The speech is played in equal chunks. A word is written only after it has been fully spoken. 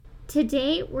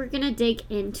Today, we're going to dig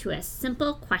into a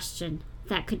simple question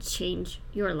that could change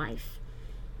your life.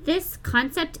 This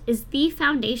concept is the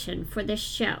foundation for this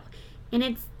show, and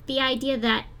it's the idea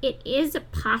that it is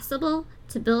possible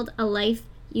to build a life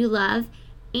you love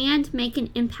and make an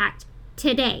impact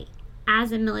today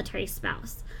as a military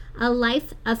spouse. A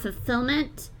life of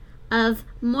fulfillment, of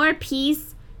more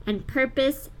peace and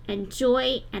purpose and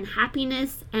joy and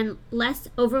happiness and less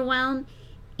overwhelm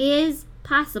is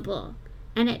possible.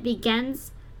 And it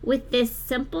begins with this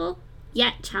simple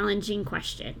yet challenging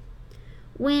question.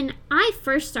 When I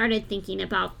first started thinking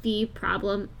about the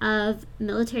problem of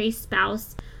military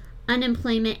spouse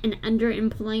unemployment and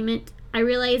underemployment, I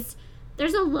realized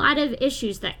there's a lot of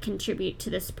issues that contribute to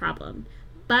this problem.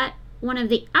 But one of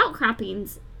the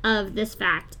outcroppings of this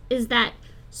fact is that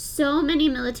so many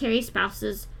military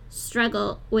spouses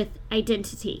struggle with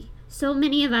identity. So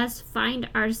many of us find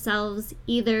ourselves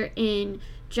either in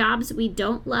jobs we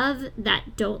don't love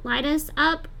that don't light us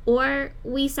up, or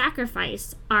we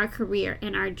sacrifice our career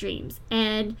and our dreams,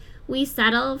 and we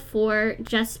settle for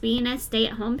just being a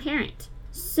stay-at-home parent.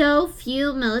 So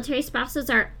few military spouses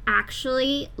are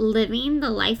actually living the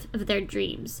life of their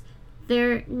dreams.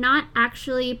 They're not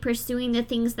actually pursuing the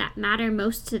things that matter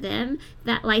most to them,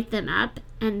 that light them up,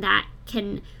 and that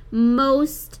can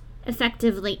most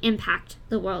effectively impact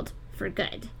the world for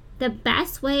good. The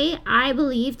best way, I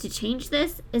believe, to change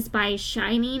this is by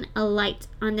shining a light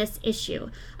on this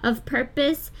issue of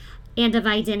purpose and of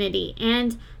identity,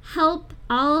 and help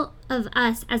all of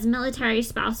us as military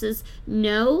spouses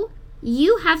know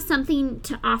you have something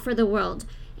to offer the world.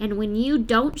 And when you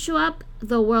don't show up,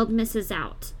 the world misses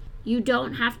out. You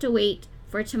don't have to wait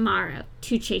for tomorrow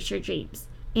to chase your dreams.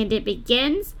 And it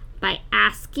begins by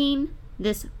asking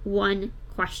this one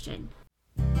question.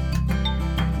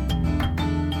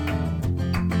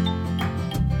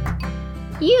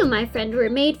 You, my friend, were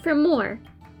made for more.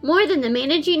 More than the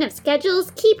managing of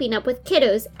schedules, keeping up with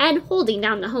kiddos, and holding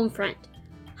down the home front.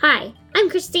 Hi, I'm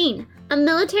Christine, a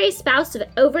military spouse of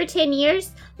over 10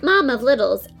 years, mom of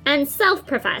littles, and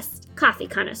self-professed coffee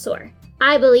connoisseur.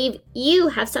 I believe you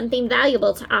have something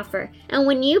valuable to offer, and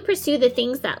when you pursue the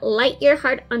things that light your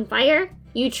heart on fire,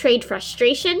 you trade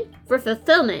frustration for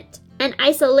fulfillment and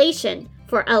isolation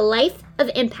for a life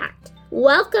of impact.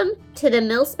 Welcome to the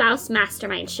MilSpouse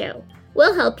Mastermind Show.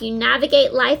 We'll help you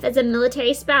navigate life as a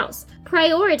military spouse,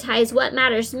 prioritize what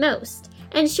matters most,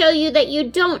 and show you that you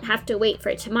don't have to wait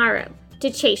for tomorrow to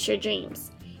chase your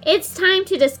dreams. It's time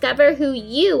to discover who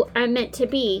you are meant to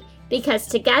be, because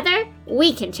together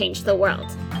we can change the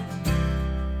world.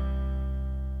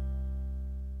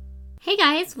 Hey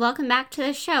guys, welcome back to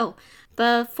the show.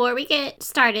 Before we get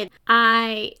started,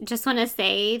 I just want to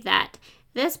say that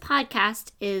this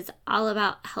podcast is all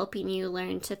about helping you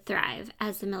learn to thrive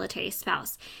as a military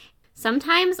spouse.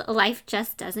 Sometimes life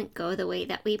just doesn't go the way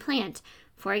that we planned.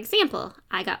 For example,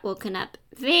 I got woken up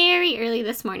very early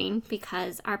this morning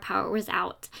because our power was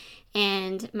out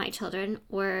and my children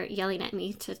were yelling at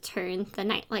me to turn the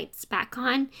night lights back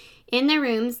on in their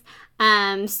rooms.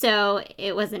 So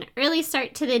it was an early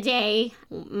start to the day.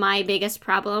 My biggest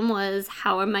problem was,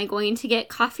 how am I going to get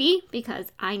coffee?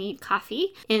 Because I need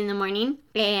coffee in the morning.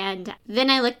 And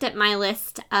then I looked at my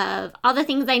list of all the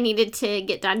things I needed to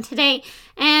get done today,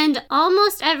 and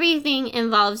almost everything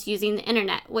involves using the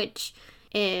internet, which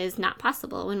is not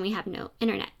possible when we have no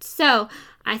internet. So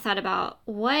I thought about,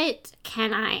 what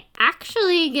can I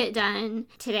actually get done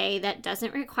today that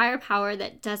doesn't require power,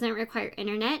 that doesn't require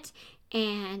internet?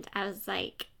 And I was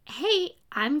like, hey,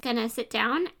 I'm gonna sit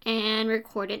down and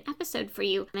record an episode for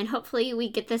you. And hopefully we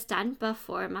get this done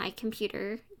before my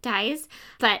computer dies.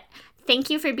 But thank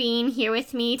you for being here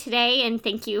with me today, and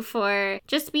thank you for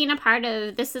just being a part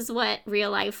of this is what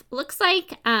real life looks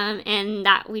like, and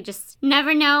that we just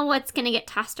never know what's going to get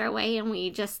tossed our way, and we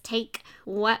just take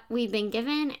what we've been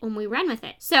given and we run with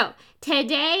it. So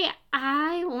today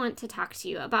I want to talk to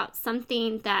you about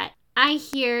something that I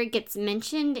hear gets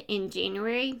mentioned in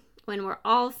January when we're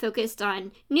all focused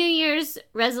on New Year's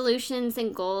resolutions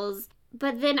and goals,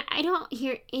 but then I don't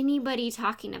hear anybody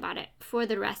talking about it for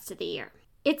the rest of the year.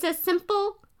 It's a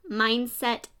simple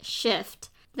mindset shift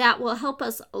that will help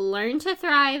us learn to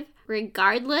thrive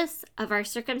regardless of our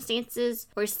circumstances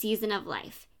or season of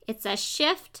life. It's a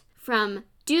shift from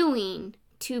doing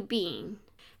to being.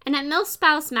 And at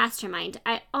MilSpouse Mastermind,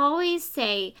 I always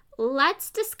say, let's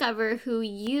discover who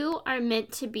you are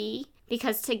meant to be,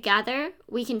 because together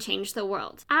we can change the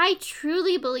world. I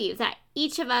truly believe that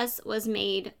each of us was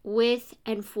made with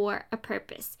and for a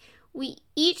purpose. We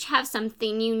each have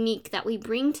something unique that we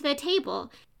bring to the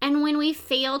table, and when we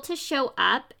fail to show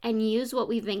up and use what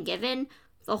we've been given,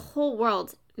 the whole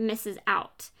world misses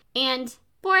out. And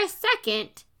for a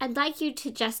second, I'd like you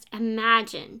to just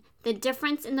imagine the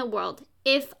difference in the world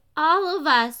if all of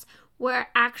us were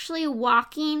actually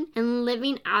walking and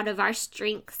living out of our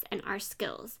strengths and our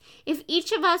skills. If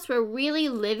each of us were really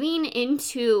living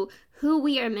into who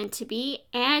we are meant to be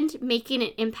and making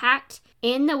an impact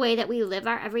in the way that we live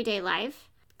our everyday life,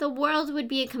 the world would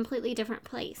be a completely different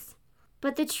place.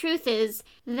 But the truth is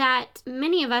that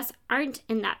many of us aren't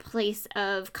in that place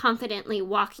of confidently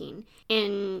walking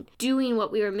and doing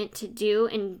what we were meant to do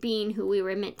and being who we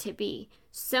were meant to be.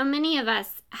 So many of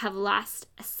us have lost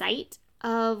sight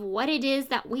of what it is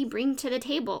that we bring to the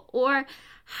table or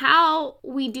how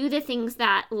we do the things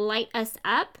that light us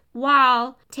up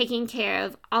while taking care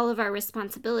of all of our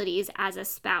responsibilities as a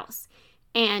spouse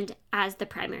and as the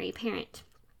primary parent.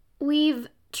 We've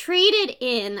traded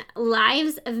in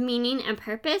lives of meaning and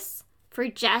purpose for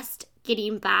just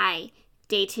getting by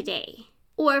day to day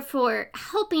or for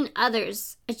helping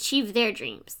others achieve their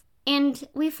dreams. And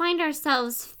we find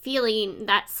ourselves feeling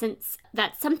that sense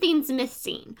that something's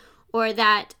missing or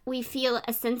that we feel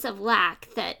a sense of lack,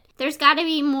 that there's got to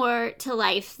be more to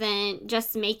life than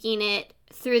just making it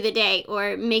through the day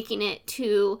or making it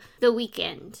to the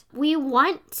weekend. We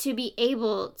want to be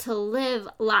able to live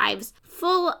lives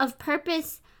full of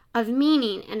purpose, of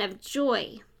meaning, and of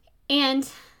joy. And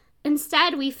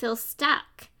instead we feel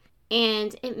stuck,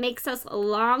 and it makes us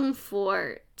long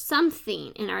for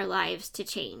something in our lives to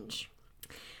change.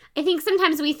 I think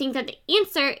sometimes we think that the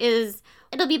answer is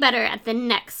it'll be better at the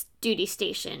next duty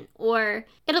station, or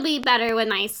it'll be better when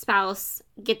my spouse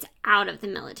gets out of the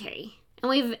military. And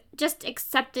we've just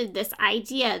accepted this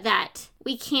idea that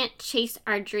we can't chase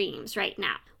our dreams right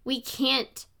now. We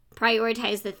can't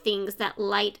prioritize the things that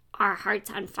light our hearts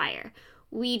on fire.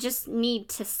 We just need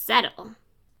to settle.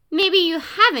 Maybe you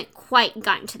haven't quite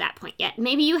gotten to that point yet.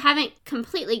 Maybe you haven't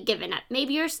completely given up.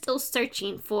 Maybe you're still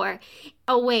searching for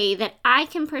a way that I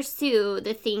can pursue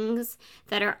the things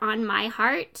that are on my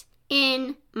heart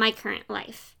in my current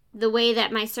life, the way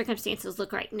that my circumstances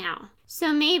look right now.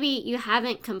 So maybe you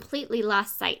haven't completely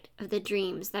lost sight of the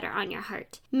dreams that are on your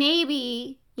heart.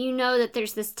 Maybe you know that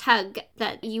there's this tug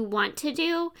that you want to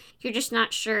do, you're just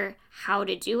not sure how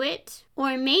to do it.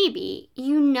 Or maybe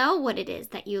you know what it is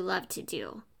that you love to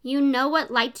do. You know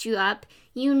what lights you up,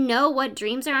 you know what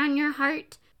dreams are on your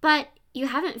heart, but you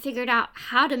haven't figured out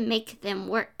how to make them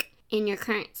work in your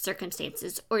current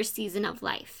circumstances or season of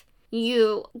life.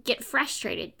 You get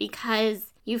frustrated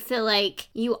because you feel like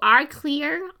you are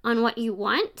clear on what you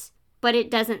want, but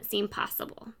it doesn't seem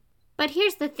possible. But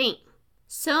here's the thing.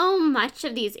 So much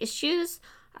of these issues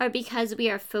are because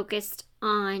we are focused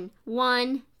on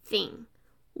one thing,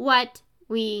 what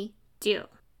we do.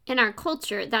 In our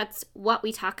culture, that's what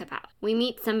we talk about. We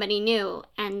meet somebody new,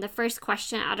 and the first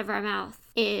question out of our mouth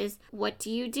is, what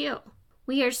do you do?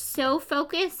 We are so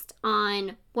focused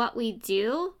on what we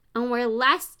do, and we're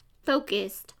less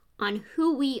focused on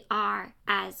who we are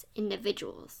as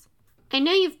individuals. I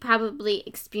know you've probably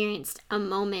experienced a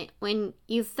moment when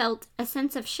you felt a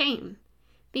sense of shame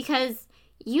because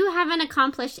you haven't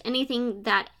accomplished anything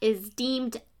that is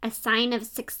deemed a sign of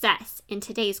success in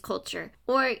today's culture,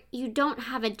 or you don't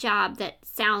have a job that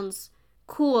sounds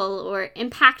cool or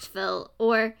impactful,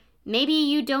 or maybe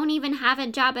you don't even have a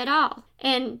job at all,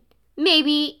 and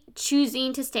maybe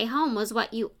choosing to stay home was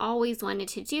what you always wanted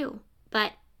to do,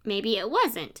 but maybe it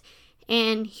wasn't,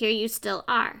 and here you still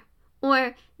are.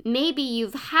 Or maybe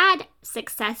you've had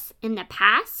success in the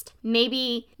past.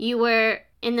 Maybe you were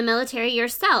in the military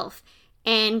yourself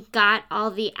and got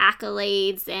all the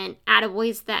accolades and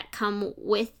attaboys that come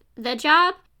with the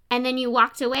job, and then you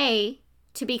walked away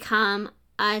to become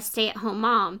a stay-at-home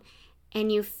mom,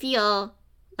 and you feel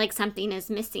like something is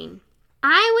missing.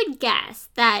 I would guess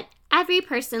that every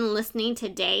person listening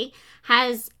today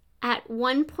has, at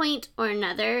one point or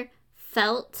another,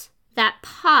 felt that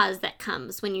pause that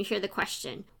comes when you hear the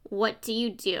question, what do you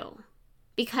do?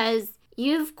 Because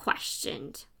you've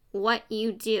questioned what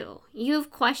you do.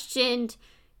 You've questioned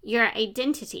your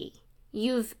identity.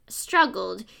 You've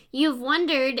struggled. You've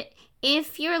wondered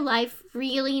if your life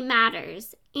really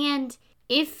matters and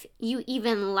if you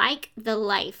even like the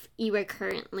life you are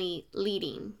currently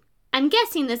leading. I'm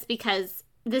guessing this because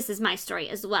this is my story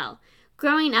as well.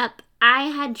 Growing up, I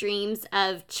had dreams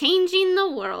of changing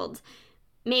the world.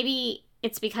 Maybe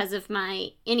it's because of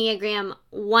my Enneagram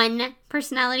 1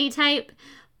 personality type,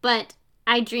 but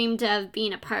I dreamed of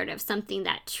being a part of something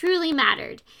that truly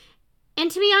mattered. And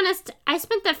to be honest, I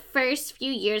spent the first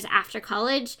few years after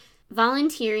college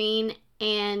volunteering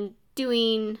and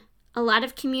doing a lot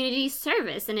of community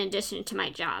service in addition to my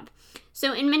job.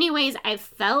 So in many ways, I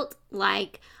felt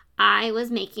like I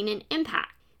was making an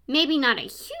impact. maybe not a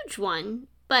huge one,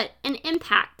 but an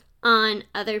impact on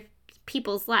other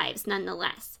people's lives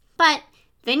nonetheless. But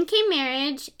then came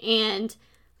marriage and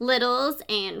littles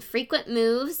and frequent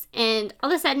moves, and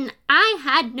all of a sudden I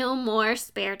had no more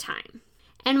spare time.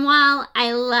 And while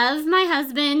I love my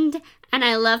husband and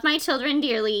I love my children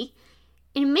dearly,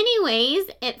 in many ways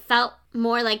it felt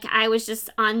more like I was just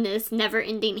on this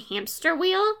never-ending hamster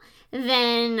wheel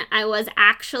than I was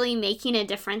actually making a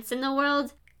difference in the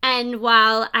world. And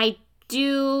while I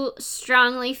do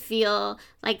strongly feel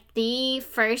like the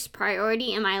first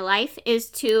priority in my life is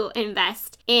to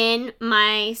invest in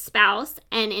my spouse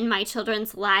and in my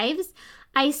children's lives,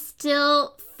 I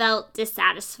still felt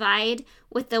dissatisfied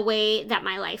with the way that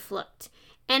my life looked.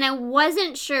 And I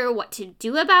wasn't sure what to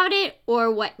do about it or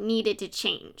what needed to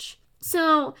change.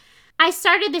 So I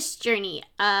started this journey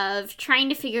of trying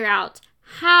to figure out,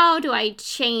 how do I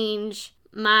change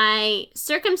my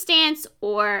circumstance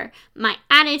or my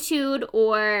attitude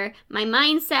or my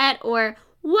mindset, or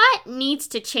what needs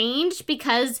to change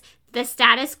because the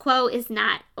status quo is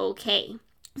not okay.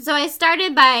 So I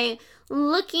started by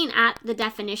looking at the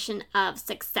definition of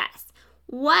success.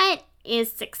 What is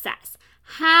success?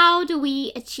 How do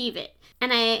we achieve it?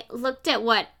 And I looked at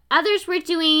what others were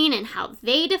doing and how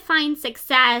they defined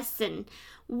success and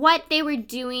what they were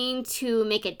doing to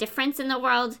make a difference in the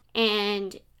world.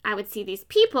 And I would see these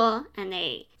people and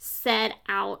they set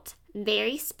out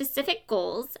very specific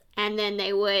goals, and then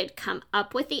they would come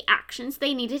up with the actions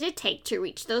they needed to take to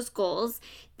reach those goals.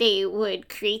 They would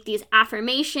create these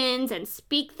affirmations and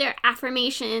speak their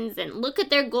affirmations and look at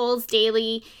their goals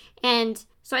daily. And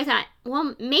so I thought,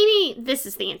 well, maybe this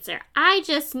is the answer. I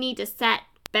just need to set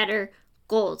better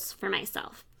goals for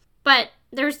myself. But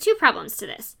there's two problems to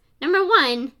this. Number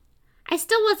one, I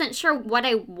still wasn't sure what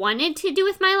I wanted to do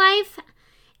with my life.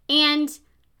 And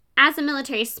as a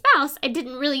military spouse, I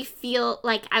didn't really feel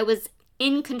like I was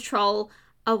in control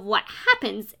of what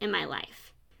happens in my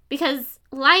life, because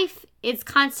life is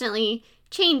constantly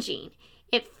changing.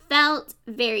 It felt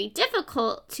very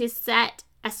difficult to set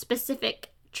a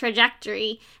specific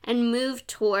trajectory and move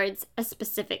towards a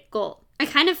specific goal. I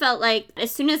kind of felt like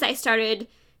as soon as I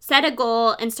set a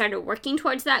goal and started working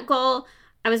towards that goal,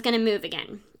 I was going to move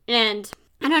again. And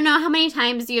I don't know how many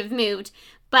times you've moved,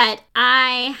 but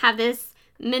I have this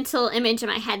mental image in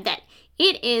my head that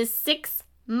it is 6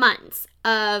 months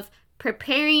of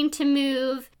preparing to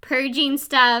move, purging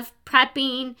stuff,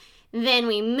 prepping, then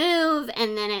we move,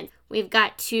 and then we've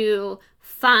got to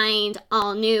find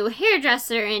all new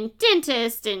hairdresser and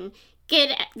dentist and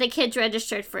get the kids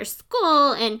registered for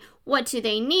school, and what do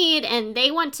they need, and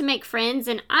they want to make friends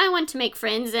and I want to make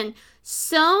friends, and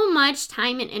so much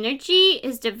time and energy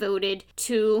is devoted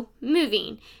to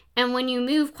moving. And when you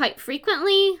move quite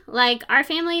frequently, like our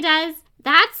family does,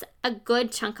 that's a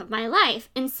good chunk of my life.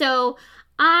 And so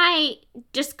I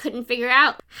just couldn't figure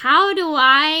out, how do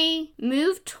I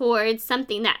move towards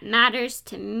something that matters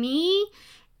to me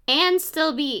and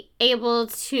still be able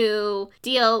to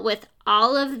deal with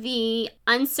all of the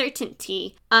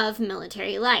uncertainty of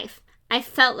military life. I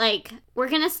felt like we're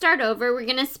going to start over. We're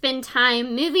going to spend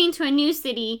time moving to a new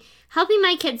city, helping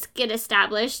my kids get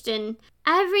established, and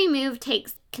every move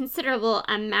takes considerable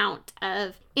amount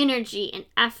of energy and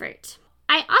effort.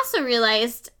 I also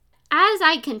realized as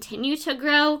I continue to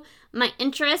grow, my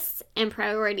interests and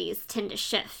priorities tend to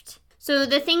shift. So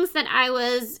the things that I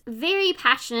was very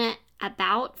passionate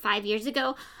about 5 years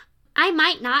ago, I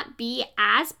might not be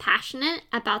as passionate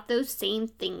about those same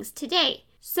things today.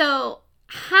 So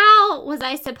how was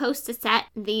I supposed to set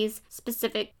these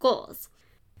specific goals?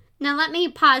 Now let me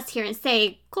pause here and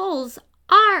say goals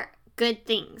are good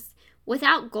things.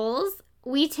 Without goals,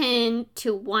 we tend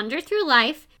to wander through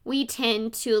life. We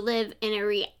tend to live in a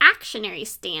reactionary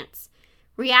stance,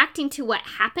 reacting to what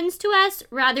happens to us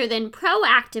rather than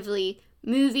proactively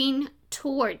moving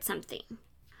toward something.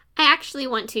 I actually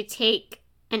want to take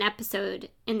an episode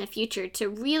in the future to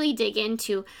really dig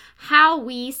into how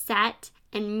we set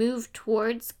and move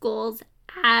towards goals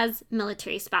as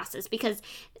military spouses, because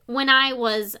when I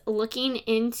was looking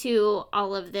into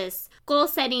all of this goal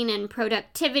setting and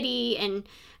productivity and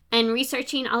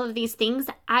researching all of these things,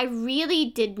 I really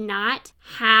did not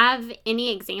have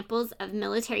any examples of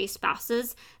military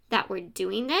spouses that were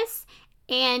doing this.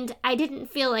 And I didn't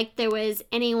feel like there was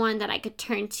anyone that I could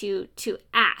turn to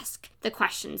ask the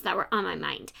questions that were on my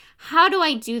mind. How do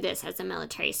I do this as a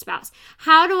military spouse?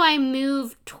 How do I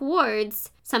move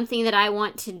towards something that I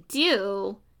want to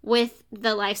do with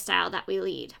the lifestyle that we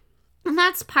lead? And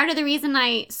that's part of the reason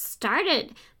I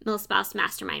started MilSpouse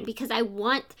Mastermind, because I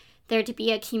want there to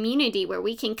be a community where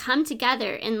we can come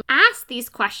together and ask these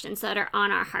questions that are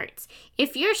on our hearts.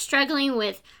 If you're struggling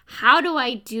with how do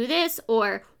I do this,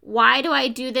 or why do I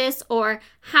do this, or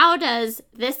how does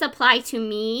this apply to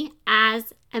me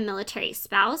as a military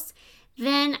spouse,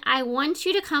 then I want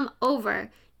you to come over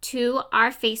to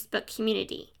our Facebook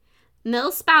community,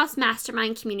 MilSpouse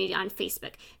Mastermind Community on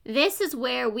Facebook. This is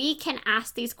where we can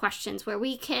ask these questions, where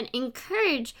we can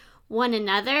encourage one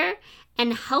another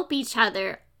and help each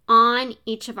other on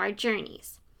each of our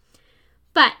journeys.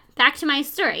 But back to my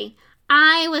story,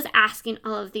 I was asking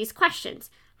all of these questions.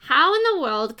 How in the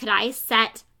world could I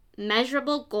set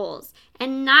measurable goals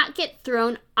and not get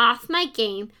thrown off my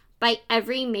game by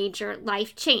every major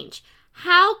life change?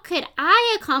 How could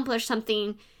I accomplish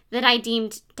something that I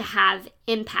deemed to have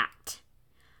impact?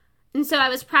 And so I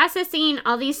was processing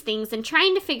all these things and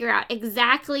trying to figure out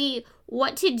exactly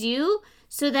what to do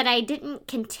so that I didn't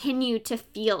continue to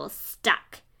feel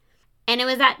stuck. And it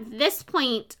was at this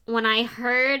point when I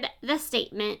heard the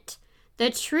statement,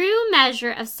 the true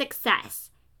measure of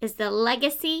success is the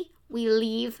legacy we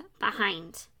leave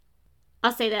behind.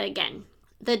 I'll say that again.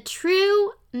 The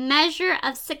true measure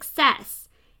of success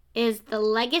is the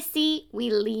legacy we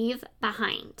leave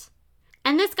behind.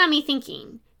 And this got me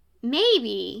thinking,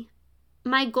 maybe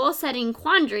my goal-setting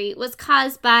quandary was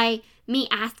caused by me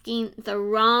asking the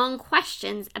wrong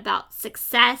questions about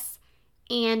success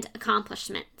and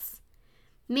accomplishments.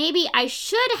 Maybe I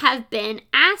should have been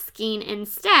asking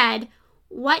instead,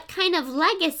 what kind of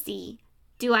legacy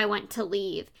do I want to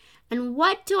leave? And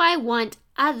what do I want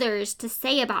others to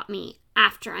say about me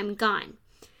after I'm gone?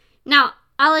 Now,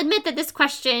 I'll admit that this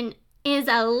question is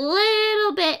a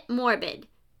little bit morbid,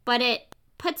 but it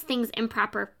puts things in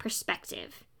proper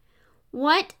perspective.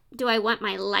 What do I want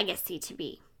my legacy to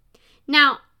be?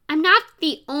 Now, I'm not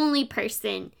the only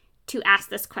person to ask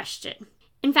this question.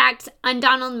 In fact, on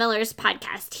Donald Miller's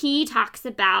podcast, he talks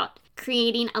about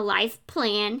creating a life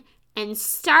plan and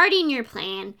starting your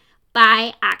plan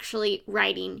by actually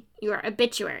writing your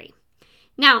obituary.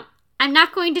 Now, I'm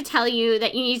not going to tell you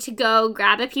that you need to go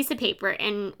grab a piece of paper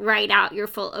and write out your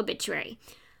full obituary.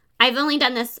 I've only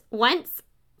done this once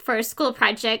for a school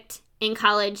project in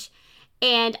college,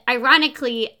 and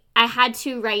ironically, I had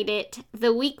to write it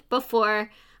the week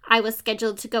before I was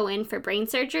scheduled to go in for brain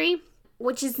surgery,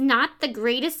 which is not the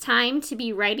greatest time to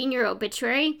be writing your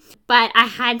obituary, but I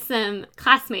had some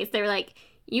classmates, they were like,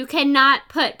 you cannot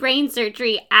put brain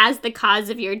surgery as the cause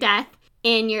of your death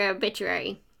in your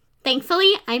obituary.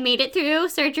 Thankfully, I made it through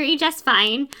surgery just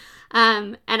fine,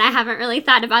 and I haven't really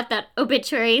thought about that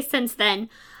obituary since then.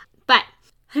 But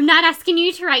I'm not asking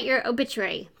you to write your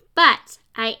obituary, but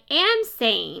I am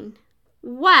saying,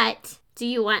 what do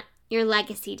you want your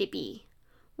legacy to be?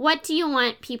 What do you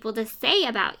want people to say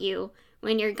about you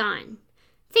when you're gone?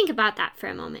 Think about that for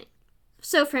a moment.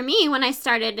 So for me, when I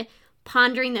started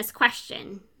pondering this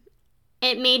question,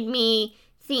 it made me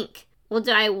think, well,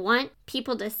 do I want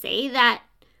people to say that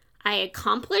I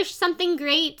accomplished something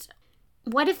great?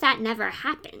 What if that never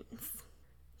happens?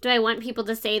 Do I want people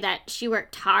to say that she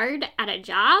worked hard at a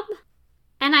job?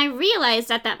 And I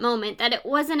realized at that moment that it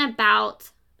wasn't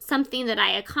about something that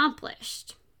I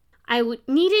accomplished. I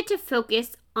needed to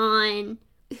focus on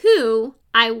who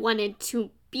I wanted to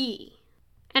be.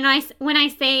 And when I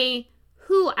say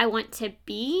who I want to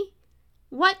be,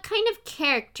 what kind of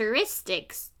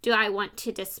characteristics do I want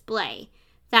to display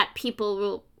that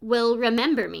people will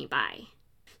remember me by?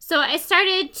 So I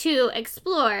started to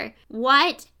explore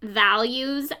what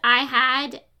values I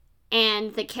had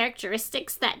and the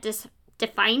characteristics that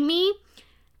define me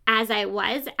as I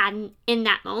was in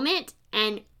that moment,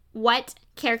 and what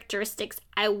characteristics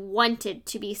I wanted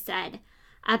to be said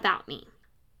about me.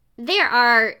 There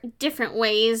are different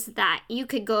ways that you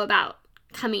could go about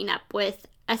coming up with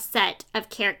a set of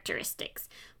characteristics,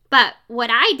 but what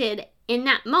I did in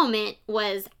that moment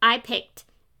was I picked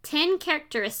 10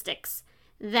 characteristics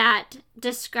that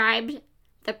described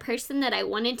the person that I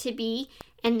wanted to be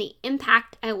and the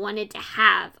impact I wanted to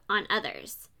have on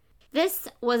others. This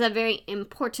was a very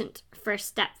important first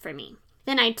step for me.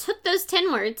 Then I took those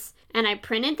 10 words and I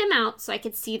printed them out so I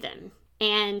could see them.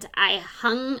 And I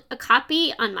hung a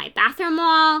copy on my bathroom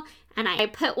wall, and I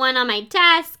put one on my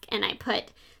desk, and I put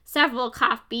several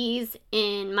copies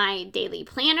in my daily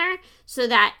planner so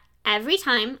that every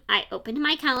time I opened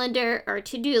my calendar or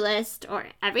to-do list, or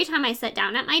every time I sat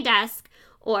down at my desk,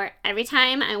 or every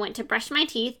time I went to brush my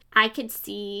teeth, I could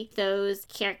see those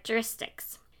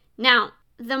characteristics. Now,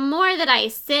 the more that I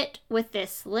sit with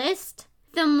this list,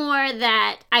 the more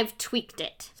that I've tweaked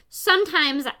it.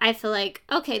 Sometimes I feel like,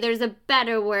 okay, there's a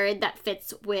better word that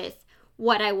fits with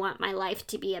what I want my life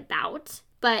to be about.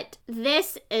 But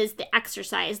this is the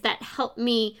exercise that helped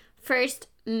me first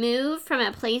move from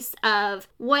a place of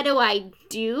what do I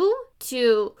do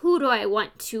to who do I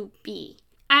want to be.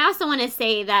 I also want to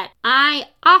say that I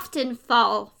often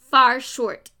fall far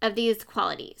short of these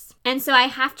qualities. And so I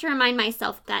have to remind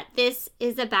myself that this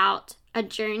is about a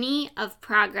journey of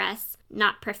progress,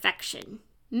 not perfection.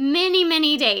 Many,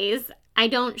 many days, I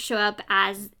don't show up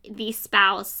as the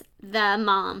spouse, the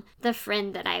mom, the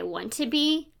friend that I want to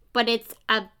be, but it's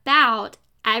about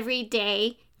every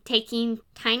day taking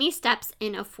tiny steps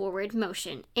in a forward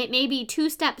motion. It may be 2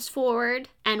 steps forward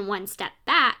and 1 step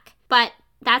back, but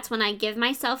that's when I give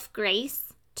myself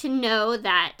grace to know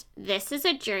that this is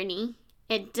a journey.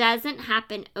 It doesn't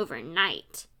happen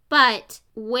overnight. But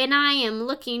when I am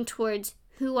looking towards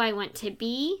who I want to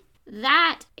be,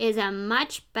 that is a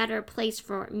much better place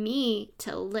for me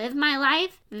to live my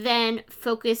life than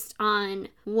focused on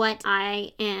what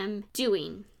I am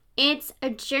doing. It's a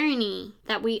journey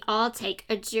that we all take,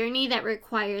 a journey that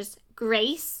requires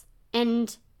grace,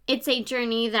 and it's a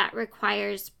journey that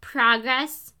requires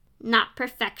progress, not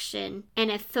perfection, and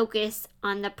a focus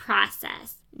on the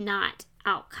process, not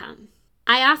outcome.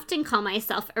 I often call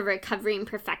myself a recovering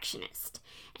perfectionist,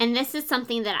 and this is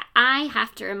something that I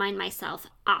have to remind myself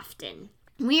often.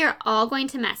 We are all going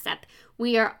to mess up.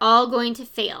 We are all going to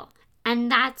fail,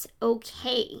 and that's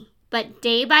okay. But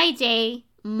day by day,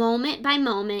 moment by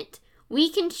moment,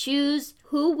 we can choose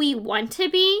who we want to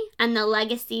be and the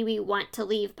legacy we want to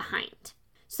leave behind.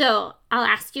 So I'll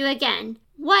ask you again,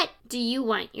 what do you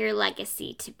want your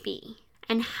legacy to be?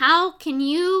 And how can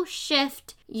you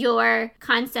shift your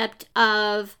concept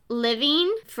of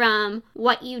living from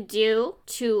what you do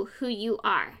to who you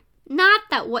are? Not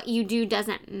that what you do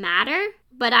doesn't matter,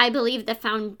 but I believe the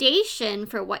foundation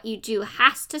for what you do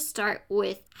has to start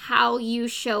with how you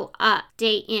show up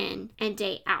day in and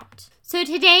day out. So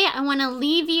today I want to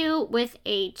leave you with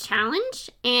a challenge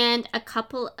and a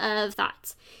couple of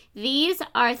thoughts. These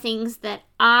are things that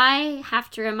I have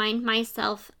to remind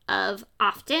myself of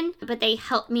often, but they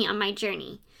help me on my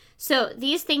journey. So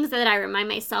these things that I remind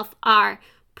myself are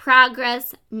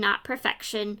progress, not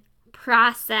perfection,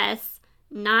 process,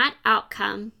 not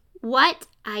outcome, what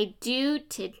I do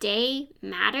today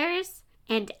matters,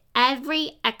 and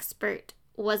every expert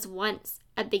was once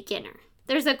a beginner.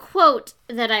 There's a quote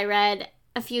that I read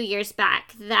a few years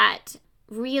back that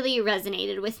really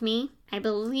resonated with me. I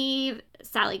believe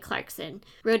Sally Clarkson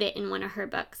wrote it in one of her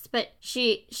books, but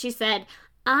she said,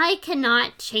 I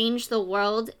cannot change the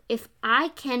world if I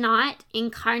cannot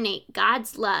incarnate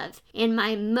God's love in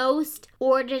my most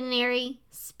ordinary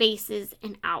spaces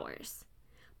and hours.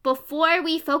 Before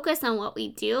we focus on what we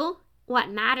do,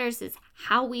 what matters is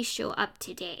how we show up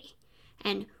today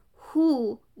and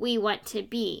who we want to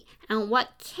be and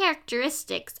what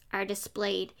characteristics are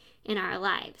displayed in our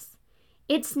lives.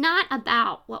 It's not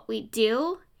about what we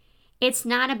do. It's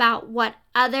not about what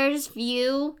others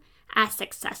view as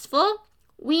successful.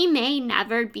 We may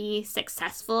never be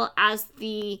successful as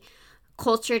the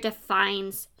culture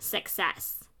defines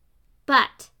success.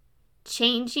 But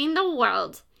changing the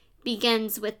world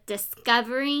begins with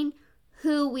discovering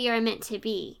who we are meant to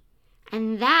be.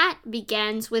 And that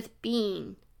begins with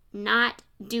being, not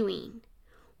doing.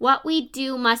 What we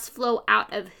do must flow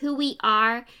out of who we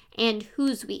are and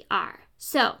whose we are.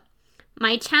 So,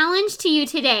 my challenge to you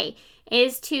today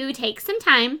is to take some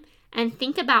time and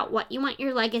think about what you want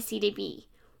your legacy to be.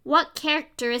 What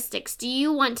characteristics do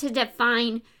you want to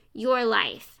define your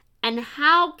life? And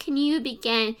how can you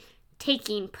begin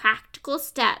taking practical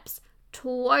steps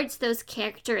towards those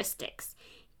characteristics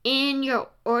in your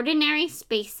ordinary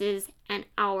spaces and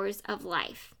hours of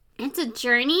life? It's a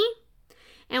journey,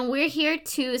 and we're here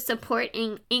to support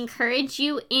and encourage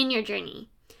you in your journey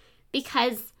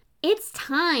because it's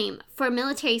time for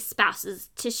military spouses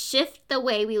to shift the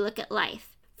way we look at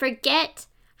life. Forget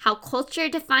how culture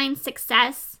defines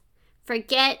success.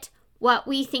 Forget what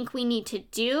we think we need to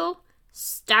do.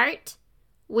 Start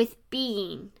with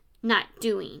being, not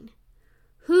doing.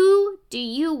 Who do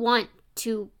you want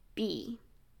to be?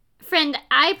 Friend,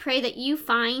 I pray that you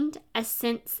find a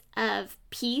sense of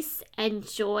peace and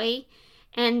joy,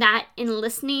 and that in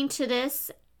listening to this,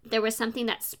 there was something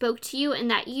that spoke to you, and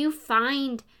that you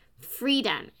find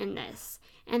freedom in this,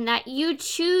 and that you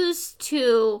choose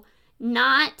to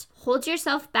not hold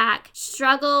yourself back,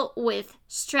 struggle with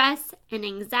stress and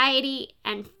anxiety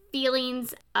and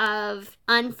feelings of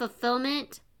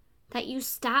unfulfillment, that you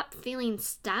stop feeling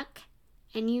stuck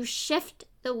and you shift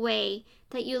the way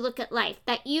that you look at life,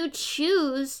 that you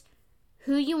choose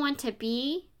who you want to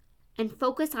be and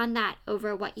focus on that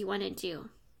over what you want to do.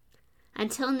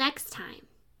 Until next time,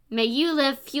 may you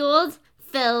live fueled,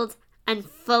 filled, and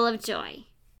full of joy.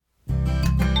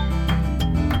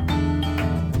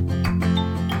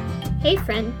 Hey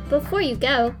friend, before you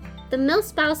go, the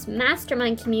MilSpouse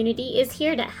Mastermind community is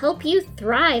here to help you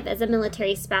thrive as a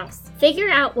military spouse. Figure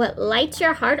out what lights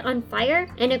your heart on fire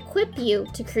and equip you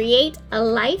to create a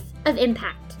life of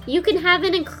impact. You can have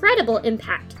an incredible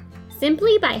impact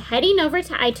simply by heading over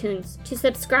to iTunes to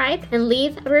subscribe and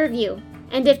leave a review.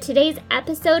 And if today's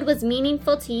episode was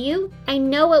meaningful to you, I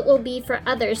know it will be for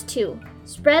others too.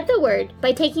 Spread the word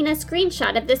by taking a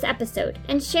screenshot of this episode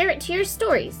and share it to your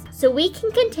stories so we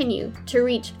can continue to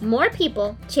reach more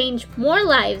people, change more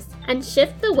lives, and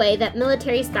shift the way that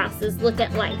military spouses look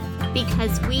at life.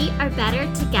 Because we are better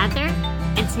together,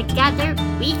 and together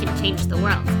we can change the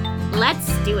world.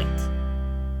 Let's do it.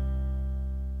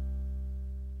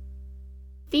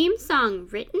 Theme song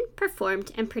written,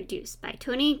 performed, and produced by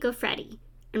Tony Goffretti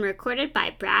and recorded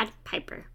by Brad Piper.